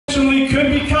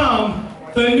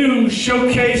the new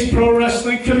Showcase Pro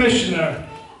Wrestling Commissioner.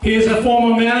 He is a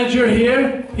former manager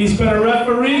here, he's been a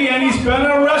referee, and he's been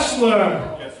a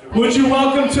wrestler. Would you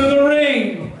welcome to the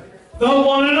ring, the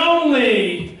one and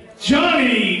only,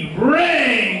 Johnny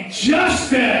Ray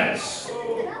Justice!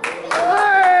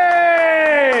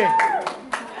 Hey!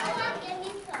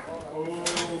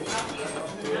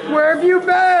 Where have you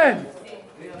been?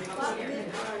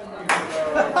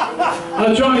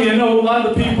 Johnny, I know a lot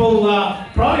of the people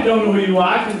probably don't know who you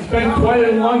are, because it's been quite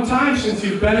a long time since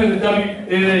you've been in a WWE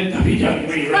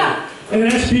ring, in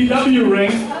an SPW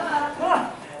ring.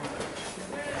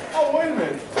 Oh, wait a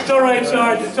minute. It's all right,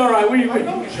 Sarge. It's all right. We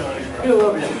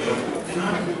love you.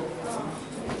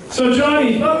 So,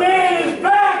 Johnny, The man is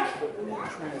back!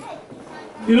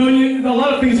 you know, a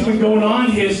lot of things have been going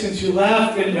on here since you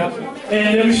left, and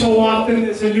every so often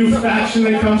there's a new faction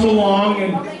that comes along,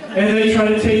 and they try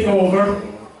to take over.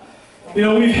 You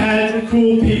know, we've had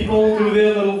cool people do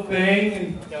their little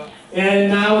thing, and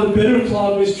now the Bitter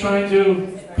Club is trying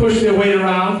to push their weight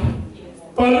around.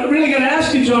 But I really got to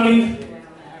ask you, Johnny,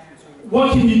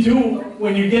 what can you do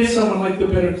when you get someone like the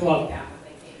Bitter Club?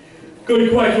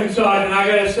 Good question, Sarge. And I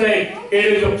gotta say, it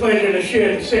is a pleasure to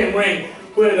share the same ring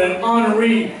with an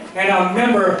honoree and a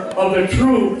member of the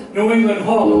true New England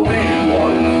Hall of Fame.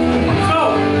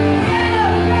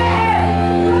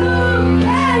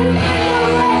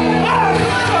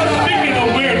 Speaking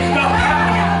of weird stuff,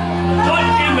 what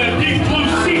in the deep blue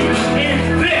sea is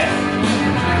this?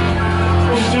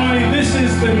 Well, Johnny, this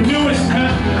is the newest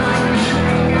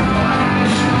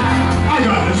I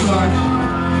got this, Sarge.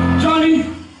 Johnny,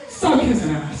 suck his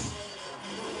ass.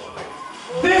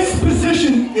 This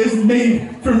position is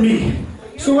made for me.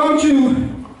 So why don't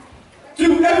you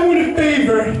do everyone a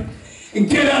favor and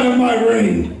get out of my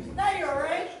ring? Is that your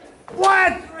ring?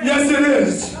 What? Yes, it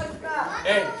is.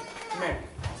 Hey, come here.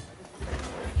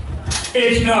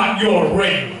 It's not your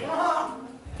ring.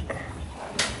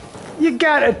 You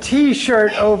got a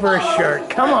t-shirt over a shirt.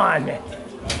 Come on.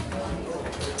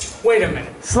 Wait a minute.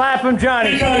 Slap him,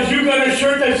 Johnny. Because you got a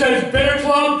shirt that says Bitter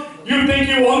Club, you think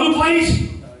you own the place?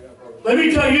 Let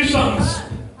me tell you something.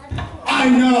 I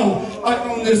know I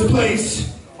own this place.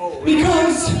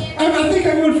 Because I think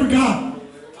everyone forgot.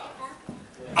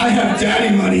 I have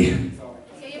daddy money.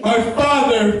 My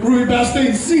father, Rui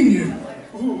Bastein Sr.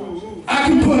 I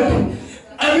can put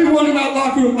everyone in that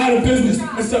locker room out of business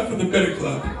except for the Bitter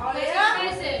Club.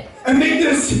 And make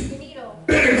this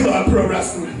Bitter Club Pro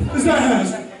Wrestling. Because that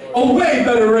has a way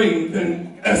better ring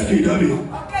than SPW.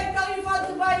 Okay, tell your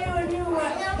father to buy you a new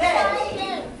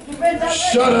head.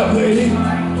 Shut up, lady.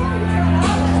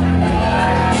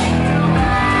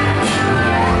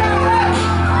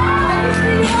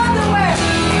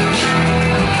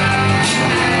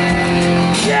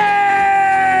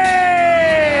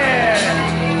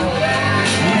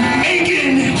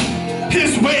 Making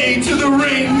his way to the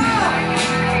ring,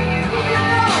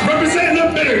 representing the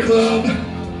Bitter Club,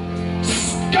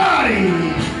 Scotty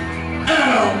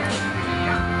L.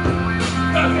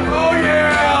 Oh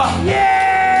yeah! Yeah!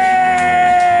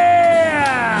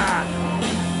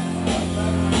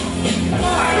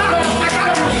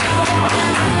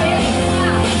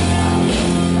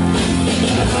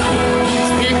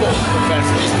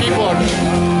 These people are,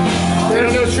 they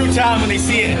don't know true talent when they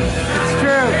see it. It's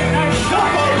true.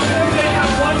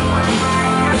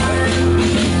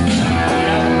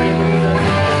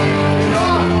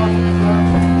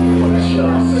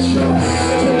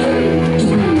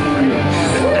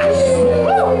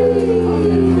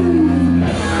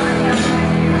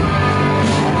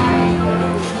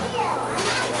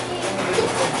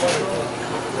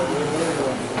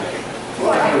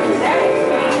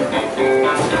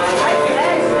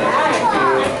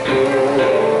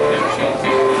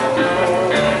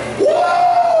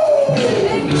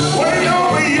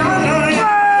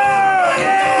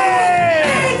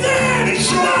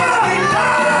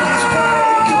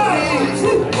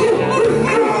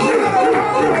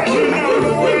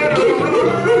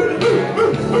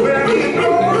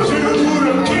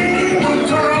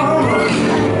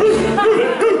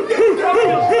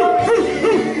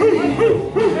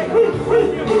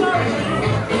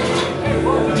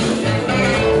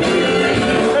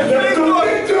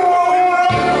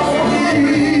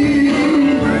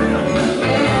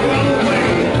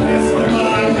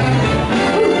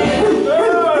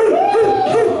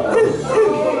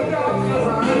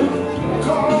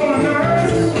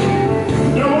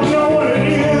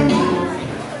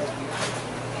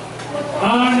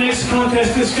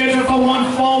 contest is scheduled for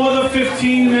one fall with a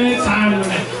 15-minute time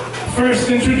limit. First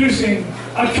introducing,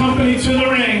 accompanied to the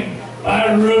ring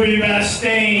by Ruby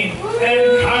Bastein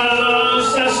and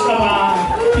Carlos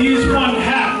Esteban. He is one half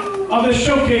of the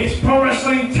Showcase Pro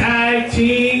Wrestling Tag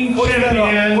Team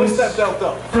Champions. Push that belt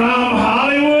up. From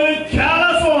Hollywood,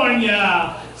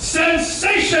 California,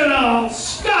 Sensational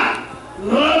Scott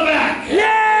Levesque.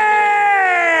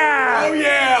 Yeah! Oh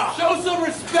yeah! Show some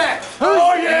respect.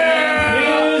 Oh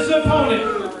yeah! His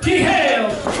opponent, he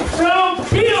hails from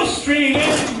Beale Street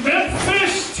in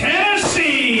Memphis,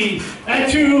 Tennessee. At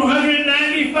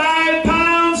 295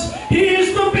 pounds, he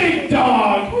is the Big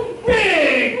Dawg,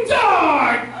 Big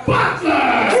Dawg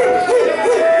Butler.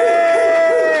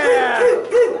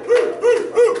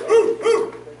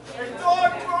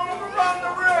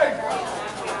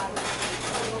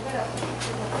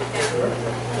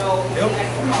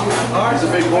 He's a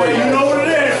big boy. You know what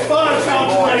it is. Fun count,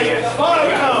 buddy. Fun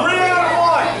count. 3 out of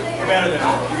 1. You're better than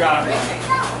that. You got it.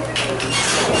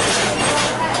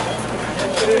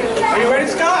 Are you ready,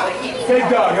 Scott? Big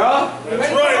Dawg, huh?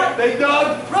 That's right. Big Dawg.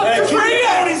 Hey, keep your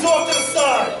ponies off to the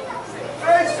side.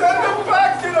 Hey, send him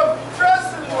back to the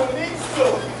dressing room. Needs to.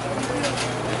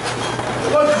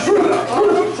 Let's shoot it.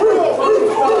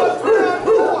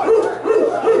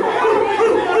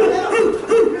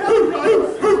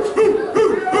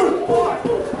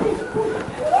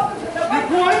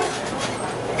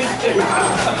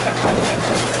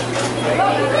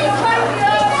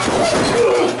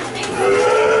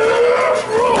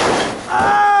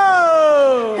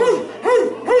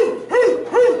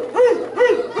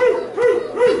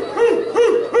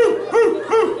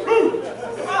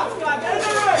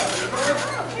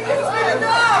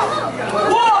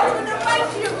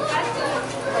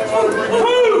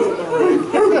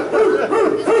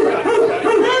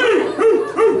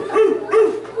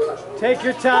 Take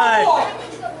your time.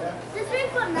 This week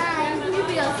for 9, you'll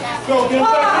be all set. Go, get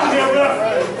back in here, ref.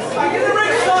 Get in the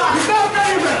ring, Scott.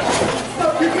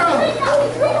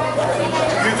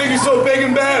 You think you're so big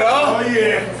and bad, huh? Oh,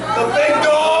 yeah. The Big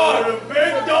Dawg. The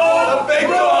Big Dawg. The Big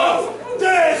Dawg.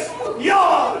 This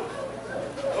yard.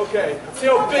 Okay. See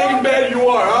how big and bad you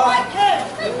are, huh?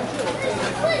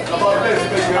 How about this,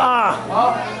 big guy?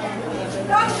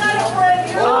 Doc's not afraid of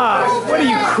you. What are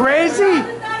you, crazy?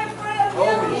 Doc's not afraid of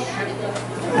you.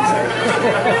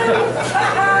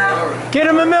 Get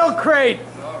him a milk crate.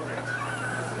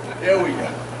 There we go.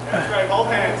 That's right, hold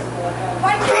hands.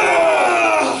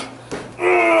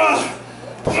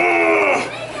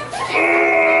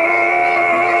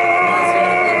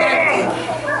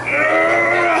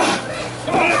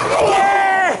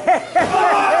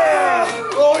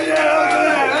 Oh yeah!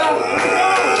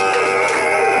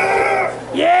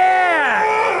 Yeah!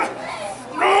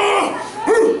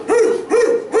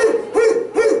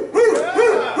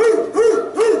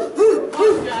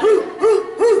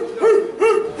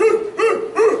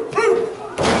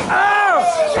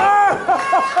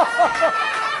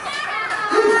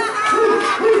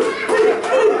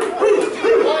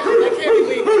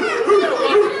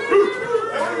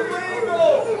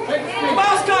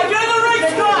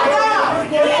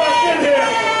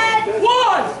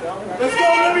 Let's go,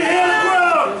 let me hear the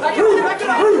ground.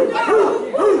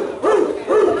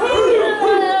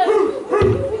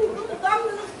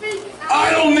 I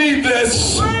don't need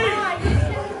this.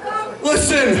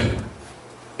 Listen,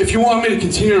 if you want me to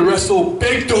continue to wrestle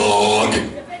Big Dawg,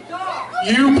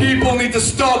 you people need to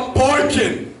stop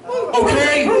barking.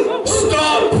 Okay?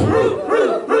 Stop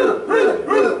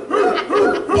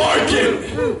barking.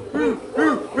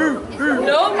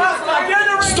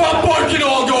 Stop barking or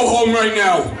I'll go home right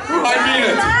now. I mean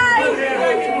it.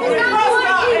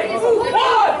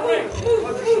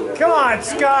 Come on,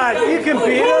 Scott. You can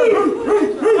beat him.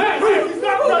 He's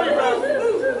not ready, bro.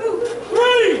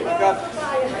 3.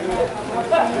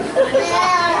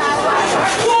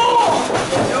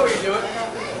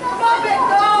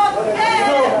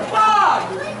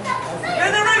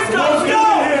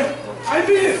 I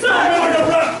beat it.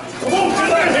 Come on,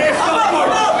 get in here.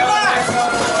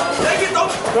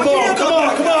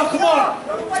 Come on.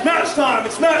 It's match time.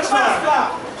 It's match time.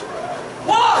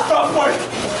 What? Stop fighting.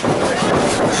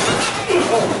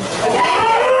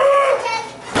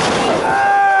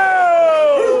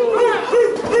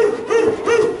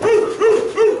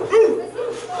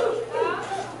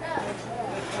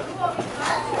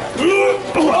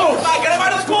 Get him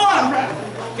out of the corner!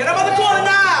 Get him out of the corner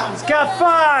now! He's got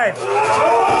 5.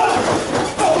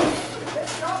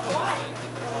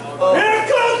 Here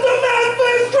comes the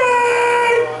Memphis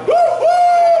train! Woo-hoo!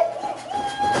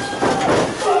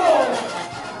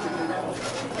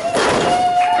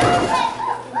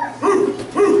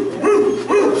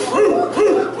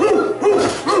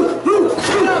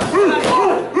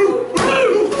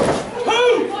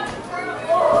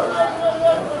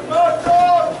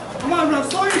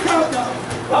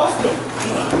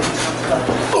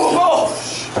 Oh!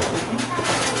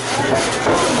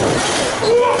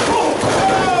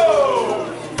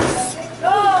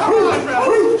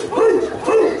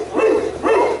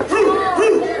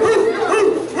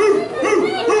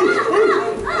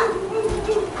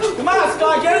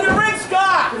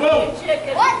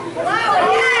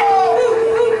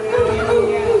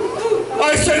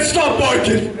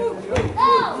 Woonsocket. Come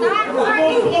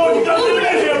on, you gotta do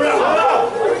that here,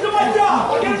 Ralph. Do my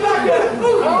job. I'll get it back there.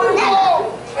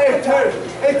 Hey, Terry.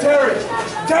 Hey, Terry.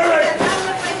 Terry.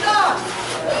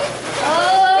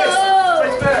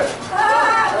 Right there.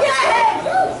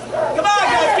 Come on,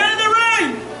 guys. Get in the ring.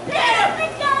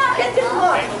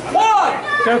 One.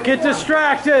 Don't get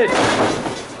distracted.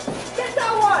 Get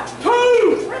that one!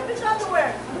 Two. Rip his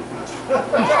underwear! Come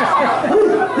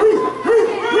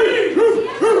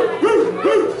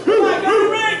on, get in the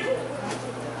ring.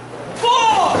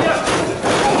 Four.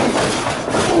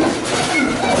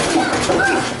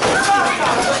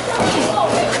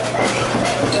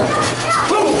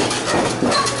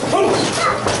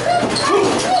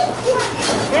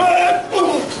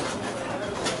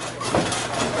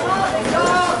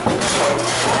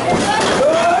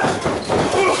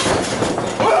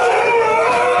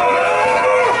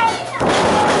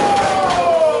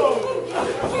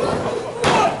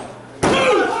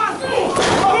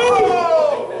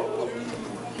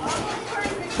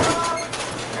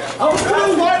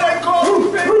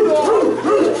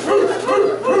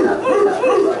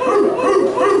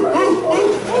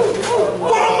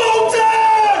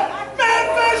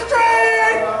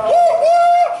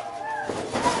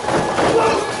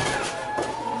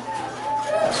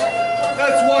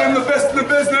 That's why I'm the best in the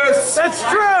business. That's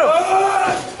true.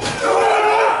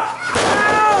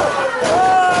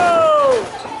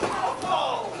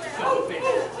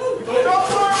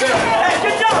 Hey,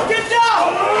 get down! Get down!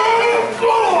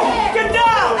 Get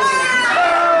down!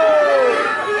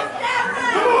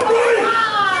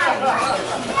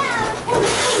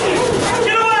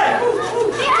 Get away!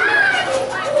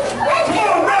 Come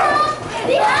on, Ralph!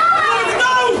 Let's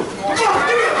go!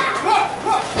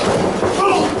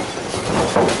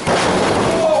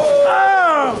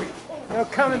 Oh! No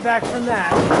coming back from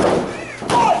that.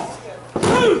 1,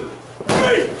 2,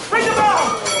 3, bring them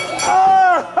out!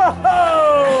 Oh!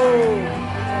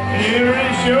 Here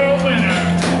is your winner,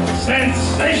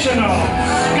 Sensational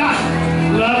Scott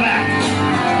Levesque.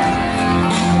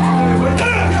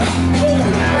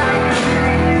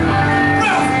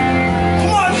 Ralph!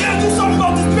 Come on, you gotta do something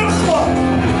about this bill club!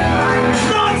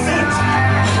 Nonsense!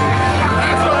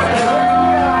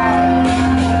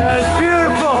 That's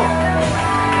beautiful.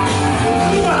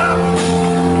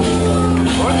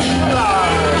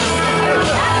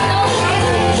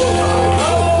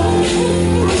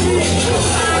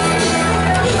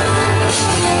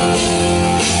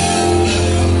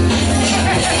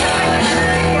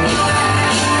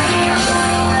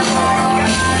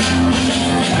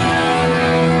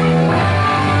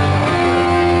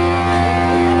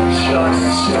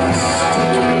 Just